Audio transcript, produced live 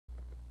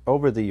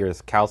Over the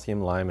years,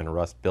 calcium, lime, and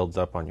rust builds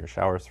up on your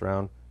shower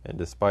surround, and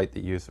despite the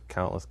use of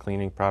countless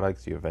cleaning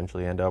products, you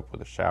eventually end up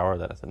with a shower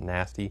that has a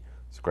nasty,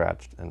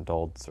 scratched, and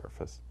dulled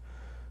surface.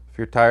 If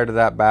you're tired of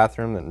that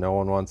bathroom that no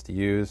one wants to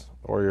use,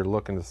 or you're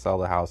looking to sell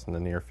the house in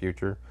the near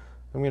future,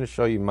 I'm going to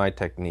show you my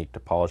technique to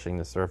polishing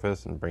the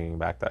surface and bringing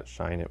back that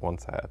shine it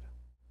once had.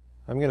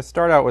 I'm going to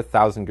start out with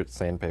 1000 grit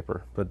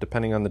sandpaper, but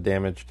depending on the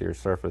damage to your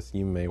surface,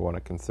 you may want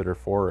to consider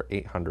 400 or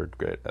 800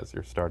 grit as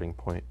your starting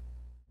point.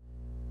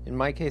 In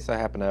my case, I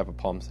happen to have a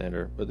palm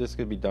sander, but this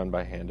could be done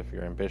by hand if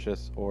you're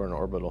ambitious, or an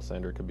orbital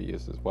sander could be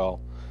used as well.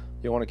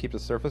 You'll want to keep the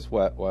surface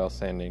wet while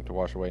sanding to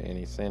wash away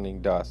any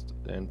sanding dust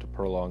and to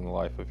prolong the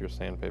life of your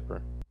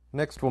sandpaper.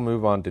 Next, we'll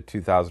move on to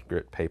 2000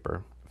 grit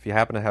paper. If you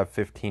happen to have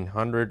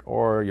 1500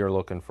 or you're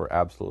looking for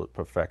absolute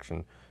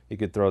perfection, you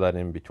could throw that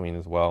in between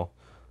as well.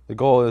 The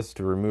goal is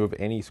to remove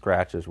any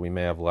scratches we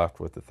may have left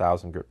with the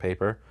 1000 grit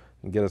paper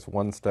and get us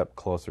one step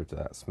closer to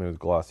that smooth,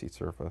 glossy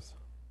surface.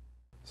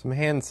 Some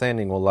hand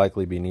sanding will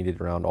likely be needed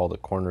around all the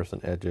corners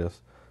and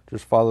edges.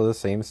 Just follow the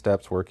same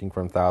steps working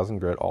from 1000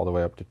 grit all the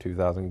way up to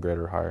 2000 grit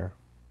or higher.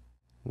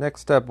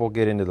 Next step, we'll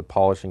get into the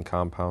polishing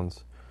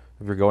compounds.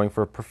 If you're going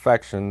for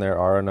perfection, there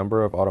are a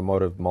number of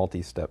automotive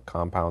multi-step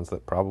compounds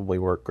that probably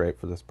work great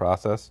for this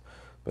process,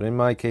 but in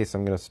my case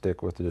I'm going to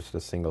stick with just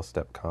a single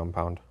step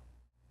compound.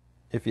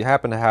 If you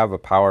happen to have a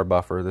power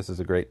buffer, this is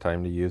a great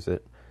time to use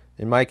it.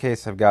 In my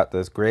case, I've got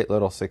this great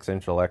little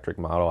 6-inch electric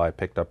model I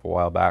picked up a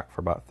while back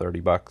for about 30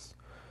 bucks.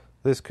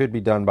 This could be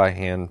done by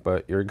hand,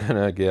 but you're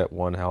gonna get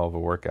one hell of a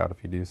workout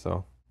if you do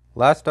so.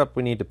 Last up,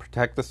 we need to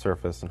protect the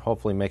surface and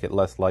hopefully make it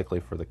less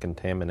likely for the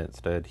contaminants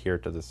to adhere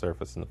to the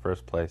surface in the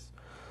first place.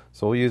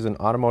 So we'll use an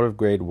automotive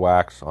grade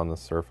wax on the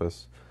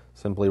surface.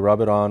 Simply rub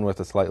it on with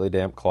a slightly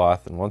damp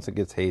cloth, and once it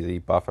gets hazy,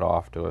 buff it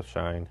off to a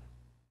shine.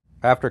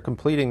 After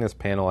completing this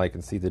panel, I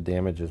can see the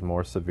damage is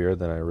more severe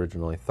than I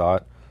originally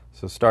thought,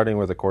 so starting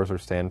with a coarser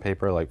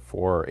sandpaper like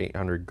 400 or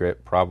 800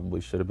 grit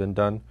probably should have been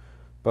done.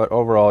 But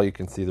overall, you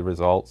can see the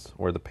results,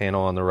 where the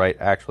panel on the right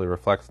actually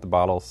reflects the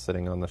bottle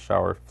sitting on the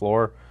shower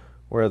floor,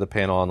 where the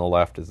panel on the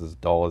left is as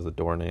dull as a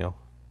doornail.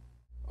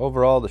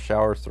 Overall, the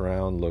shower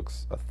surround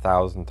looks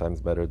 1,000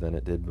 times better than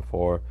it did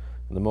before,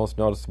 and the most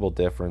noticeable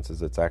difference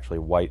is it's actually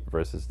white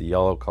versus the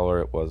yellow color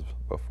it was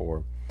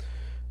before.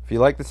 If you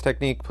like this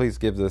technique, please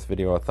give this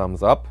video a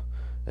thumbs up,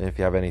 and if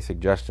you have any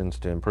suggestions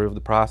to improve the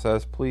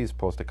process, please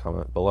post a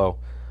comment below.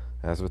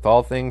 As with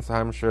all things,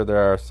 I'm sure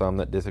there are some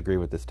that disagree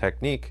with this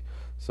technique,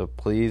 so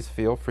please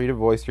feel free to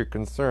voice your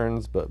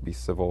concerns, but be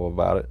civil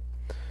about it.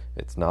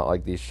 It's not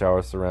like these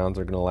shower surrounds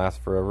are going to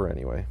last forever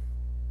anyway.